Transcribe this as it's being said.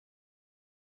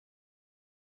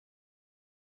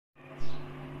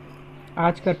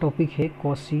आज का टॉपिक है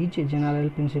Cauchy's general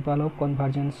principle of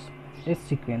convergence A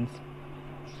sequence.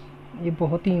 ये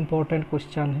बहुत ही इम्पोर्टेंट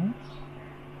क्वेश्चन है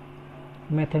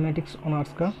मैथमेटिक्स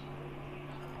ऑनर्स का।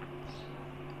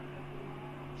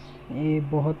 ये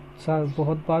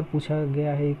बहुत बार पूछा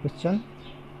गया है ये क्वेश्चन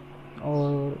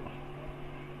और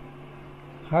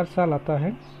हर साल आता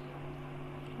है।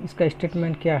 इसका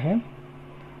स्टेटमेंट क्या है?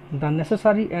 The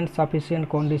necessary and sufficient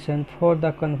condition for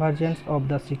the convergence of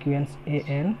the sequence A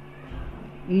N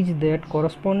is that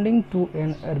corresponding to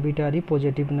an arbitrary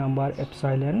positive number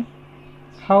epsilon,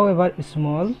 however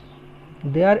small,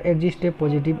 there exists a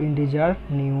positive integer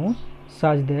nu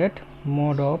such that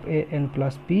mod of a n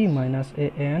plus p minus a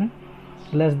n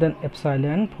less than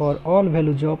epsilon for all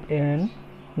values of n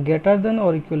greater than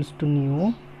or equals to nu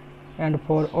and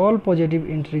for all positive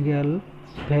integral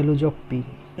values of p।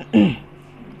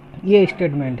 ये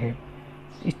statement है।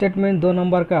 Statement 2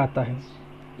 number का आता है।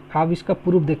 आप इसका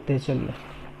proof देखते हैं। चलिए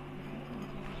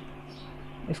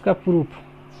इसका प्रूफ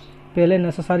पहले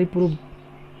नेसेसरी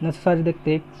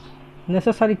देखते हैं।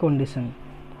 Necessary condition,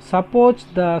 suppose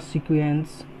the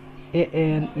sequence A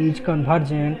N is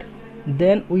convergent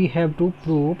then we have to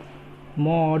prove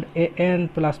mod A N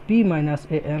plus P minus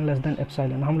A N less than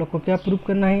epsilon. हम लोग को क्या प्रूव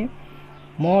करना है?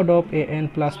 Mod of A N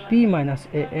plus P minus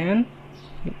A N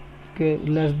के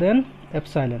less than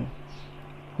epsilon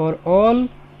for all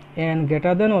N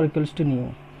greater than और equals to new,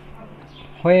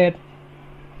 where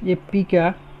ये p का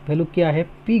वैल्यू क्या है?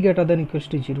 p greater than equals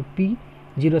to 0, p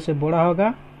 0 से बड़ा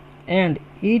होगा and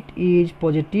it is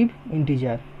positive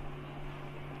integer.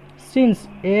 Since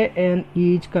A N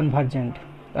is convergent,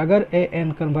 अगर ए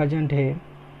एन कन्वर्जेंट है,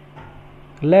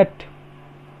 late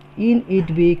in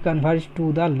it be converge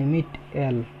to the limit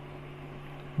l,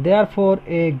 therefore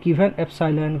a given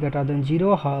epsilon greater than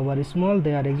 0 however small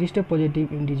there exists a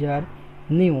positive integer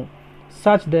nu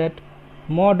such that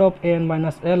mod of n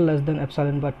minus l less than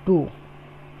epsilon by 2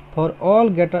 for all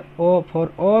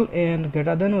n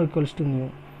greater than or equals to nu।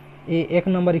 a एक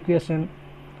number equation.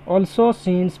 also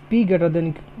since p greater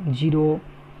than 0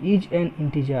 is an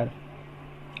integer,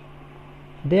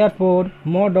 therefore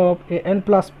mod of a n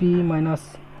plus p minus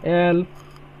l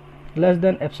less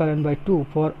than epsilon by 2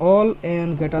 for all n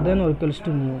greater than or equals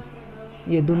to nu।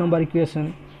 ये 2 number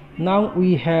equation. now we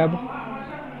have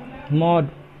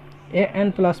mod A N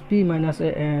plus P minus A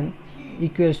N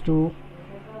equals to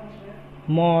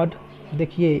mod.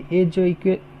 देखिए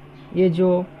ये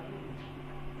जो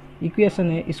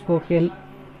equation है इसको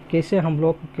कैसे हम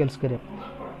लोग कैल्स करें?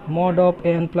 Mod of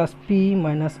N plus P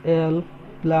minus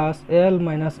L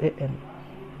minus A N.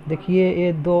 देखिए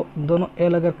ये दोनों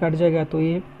एल अगर कट जाएगा तो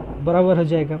ये बराबर हो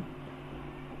जाएगा।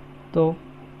 तो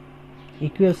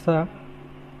इक्वेशन था,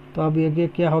 तो अब ये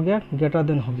क्या हो गया? ग्रेटर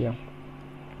देन हो गया।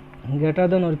 ग्रेटर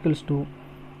देन और इक्वल्स टू,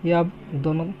 ये अब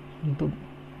दोनों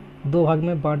दो भाग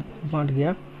में बांट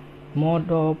गया।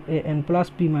 Mod of A N plus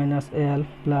P minus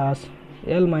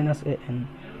L minus A N.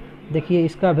 देखिए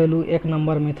इसका वैल्यू 1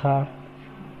 नंबर में था,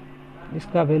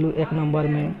 इसका वैल्यू 1 नंबर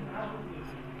में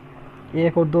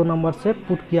 1 और 2 नंबर से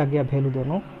पुट किया गया वैल्यू।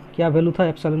 दोनों क्या वैल्यू था?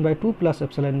 Epsilon by 2 plus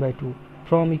epsilon by 2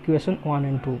 from equation 1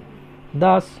 and 2।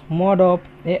 दस mod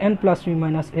of A N plus P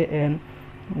minus A N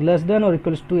less than और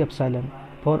equals to epsilon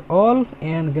for all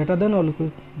N greater than और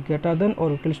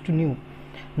equals to new.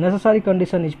 Necessary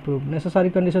condition is prove. Necessary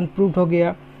condition prove हो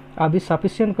गया। अभी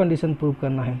sufficient condition prove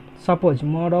करना है। Suppose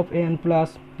mod of N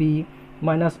plus P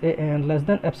minus A N less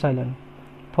than epsilon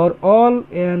for all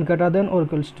N greater than और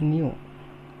equals to new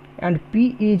and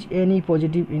p is any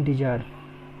positive integer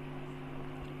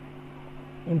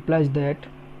implies that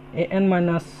a n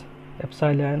minus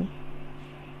epsilon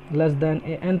less than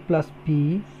a n plus p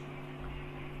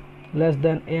less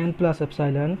than a n plus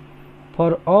epsilon for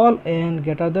all n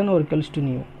greater than or equals to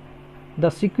nu।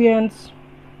 The sequence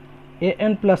a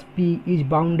n plus p is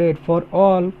bounded for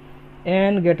all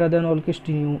n greater than or equals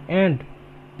to nu and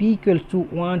p equals to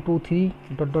 1 2 3 ...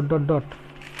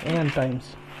 n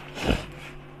times।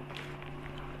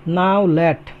 Now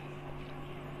let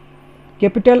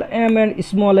capital M and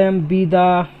small m be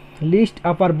the least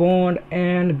upper bound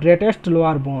and greatest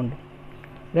lower bound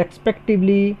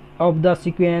respectively of the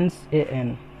sequence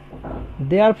an।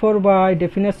 Therefore by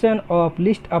definition of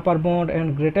least upper bound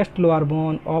and greatest lower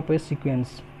bound of a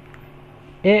sequence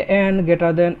an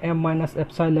greater than m minus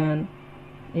epsilon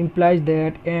implies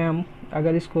that m,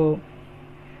 अगर इसको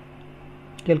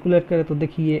calculate करें तो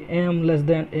देखिए m less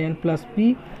than an plus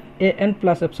P an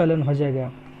plus epsilon हो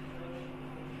जाएगा।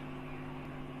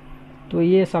 तो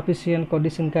ये sufficient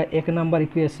condition का 1 नंबर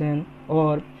इक्वेशन।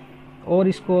 और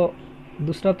इसको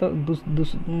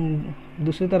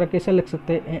दूसरी तरह कैसे लिख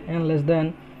सकते हैं? N less than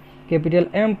capital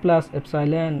M plus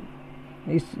epsilon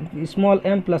small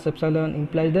m plus epsilon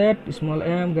implies that small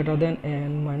m greater than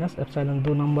n minus epsilon,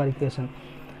 2 number equation.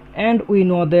 And we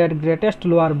know that greatest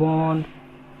lower bond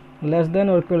less than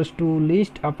or equals to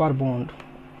least upper bond.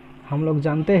 हम लोग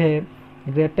जानते हैं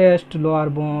greatest lower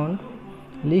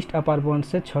bond least अपर bond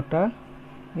से छोटा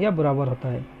या बराबर होता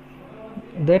है.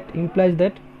 That implies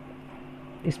that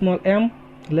small m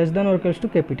less than और इक्वल्स टू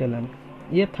कैपिटल M.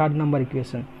 ये third number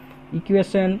equation.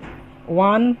 Equation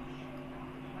 1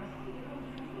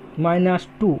 minus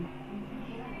 2,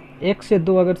 1 से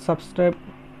 2 अगर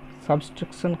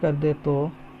सब्सट्रैक्शन कर दे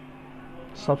तो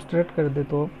सब्सट्रैक्ट कर दे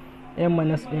तो m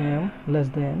minus m less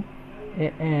than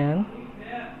a n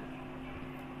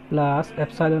plus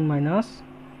epsilon minus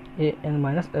A N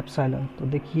minus epsilon. तो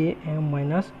देखिए m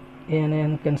minus A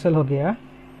N cancel हो गया,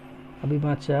 अभी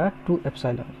बचा 2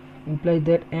 epsilon. implies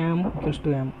that m equals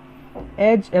to m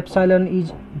as epsilon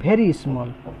is very small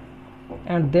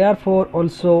and therefore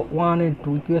also 1 and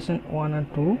 2 equation 1 and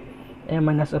 2 m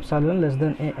minus epsilon less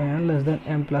than a n less than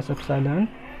m plus epsilon,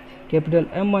 capital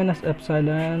M minus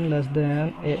epsilon less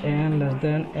than a n less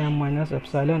than m minus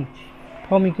epsilon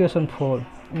from equation 4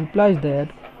 implies that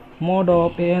mod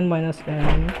of a n minus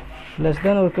m less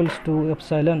than or equals to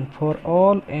epsilon for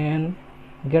all n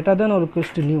greater than or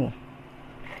equals to nu.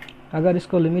 अगर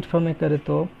इसको limit form में करें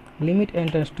तो limit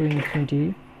n tends to infinity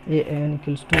a n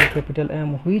equals to capital M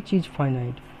which is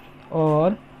finite और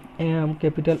m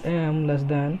capital M less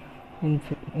than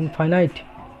infinite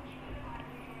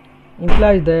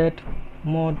implies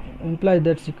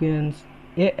that sequence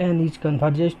a n is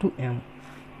converges to M.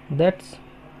 That's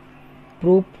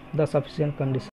prove the sufficient condition.